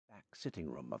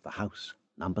sitting room of the house,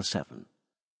 number 7.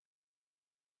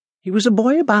 He was a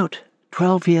boy about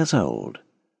 12 years old.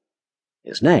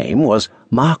 His name was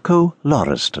Marco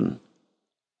Lauriston,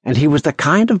 and he was the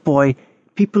kind of boy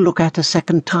people look at a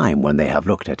second time when they have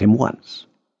looked at him once.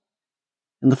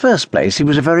 In the first place, he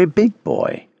was a very big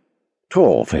boy,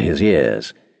 tall for his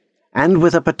years, and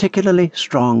with a particularly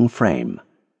strong frame.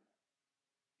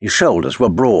 His shoulders were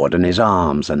broad and his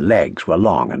arms and legs were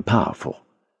long and powerful.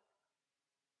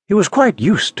 He was quite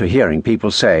used to hearing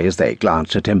people say as they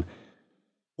glanced at him,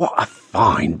 "What a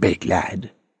fine big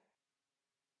lad!"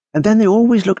 And then they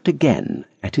always looked again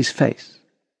at his face.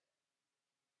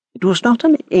 It was not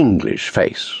an English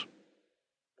face,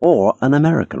 or an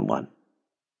American one,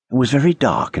 and was very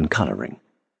dark in colouring.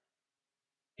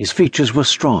 His features were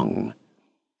strong.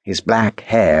 His black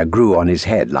hair grew on his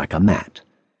head like a mat.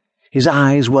 His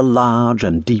eyes were large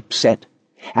and deep-set,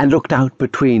 and looked out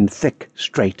between thick,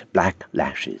 straight black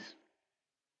lashes.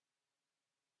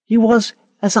 He was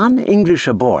as un-English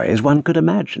a boy as one could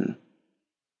imagine,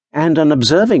 and an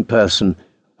observing person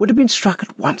would have been struck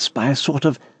at once by a sort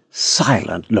of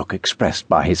silent look expressed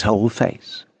by his whole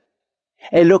face,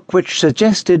 a look which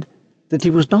suggested that he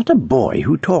was not a boy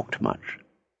who talked much.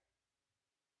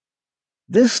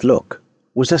 This look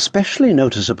was especially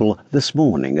noticeable this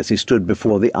morning as he stood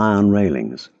before the iron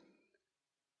railings.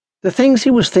 The things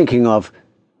he was thinking of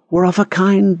were of a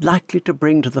kind likely to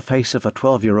bring to the face of a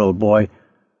 12-year-old boy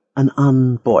an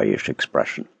unboyish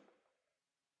expression.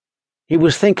 He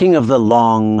was thinking of the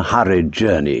long, hurried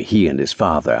journey he and his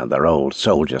father and their old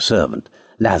soldier servant,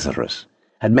 Lazarus,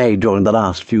 had made during the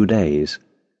last few days.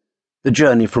 The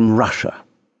journey from Russia.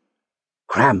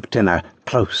 Cramped in a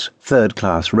close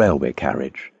third-class railway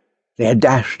carriage, they had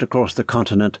dashed across the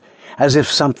continent as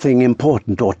if something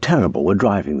important or terrible were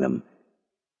driving them.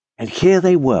 And here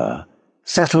they were,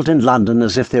 settled in London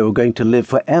as if they were going to live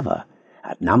forever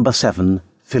at number 7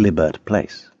 Philibert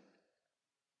Place.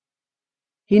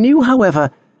 He knew,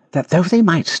 however, that though they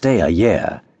might stay a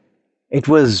year, it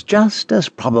was just as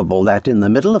probable that in the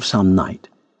middle of some night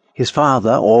his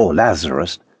father or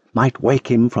Lazarus might wake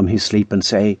him from his sleep and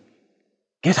say,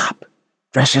 "Get up,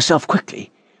 dress yourself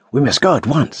quickly, we must go at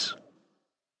once."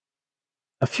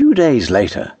 A few days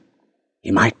later,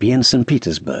 he might be in St.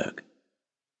 Petersburg,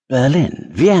 Berlin,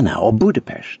 Vienna, or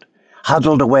Budapest,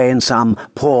 huddled away in some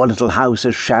poor little house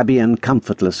as shabby and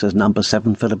comfortless as number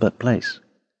 7 Philibert Place.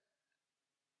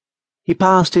 He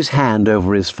passed his hand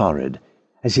over his forehead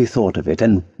as he thought of it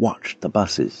and watched the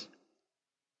buses.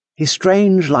 His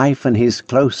strange life and his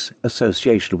close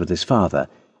association with his father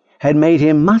had made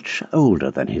him much older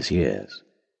than his years.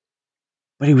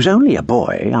 But he was only a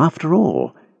boy, after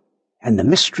all, and the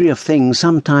mystery of things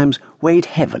sometimes weighed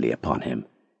heavily upon him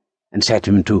and set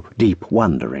him to deep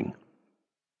wondering.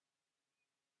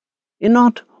 In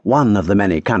not one of the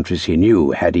many countries he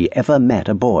knew had he ever met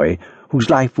a boy whose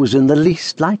life was in the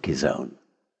least like his own.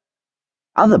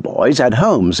 Other boys had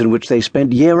homes in which they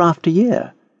spent year after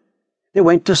year. They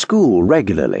went to school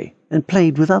regularly and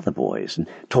played with other boys and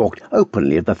talked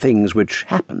openly of the things which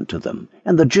happened to them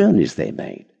and the journeys they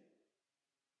made.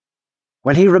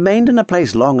 When he remained in a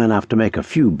place long enough to make a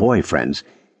few boy friends,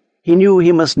 he knew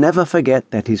he must never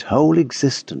forget that his whole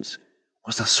existence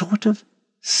was a sort of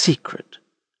secret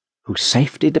whose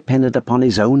safety depended upon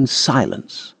his own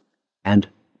silence and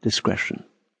discretion.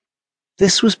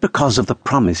 This was because of the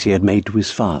promise he had made to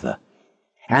his father,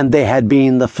 and they had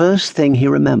been the first thing he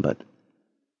remembered.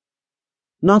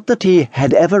 Not that he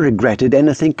had ever regretted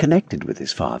anything connected with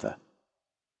his father.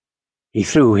 He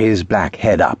threw his black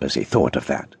head up as he thought of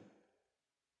that.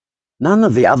 None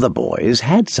of the other boys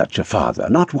had such a father,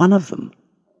 not one of them.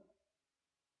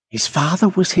 His father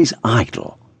was his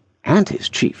idol and his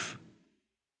chief.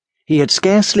 He had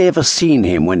scarcely ever seen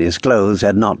him when his clothes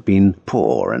had not been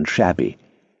poor and shabby,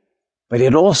 but he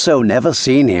had also never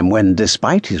seen him when,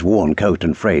 despite his worn coat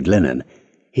and frayed linen,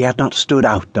 he had not stood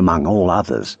out among all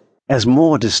others as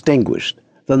more distinguished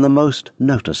than the most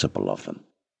noticeable of them.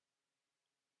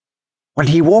 When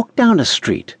he walked down a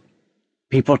street,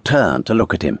 people turned to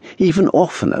look at him, even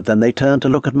oftener than they turned to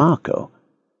look at Marco.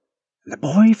 The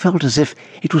boy felt as if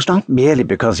it was not merely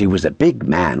because he was a big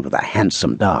man with a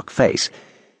handsome dark face,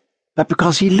 but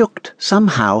because he looked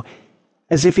somehow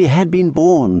as if he had been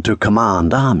born to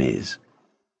command armies,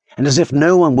 and as if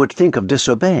no one would think of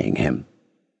disobeying him.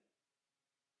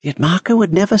 Yet Marco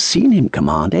had never seen him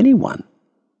command anyone,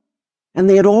 and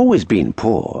they had always been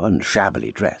poor and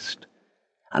shabbily dressed,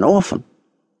 and often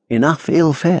enough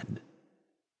ill-fed.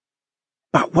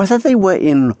 But whether they were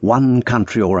in one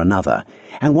country or another,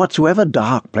 and whatsoever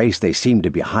dark place they seemed to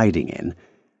be hiding in,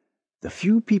 the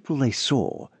few people they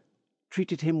saw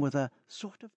treated him with a sort of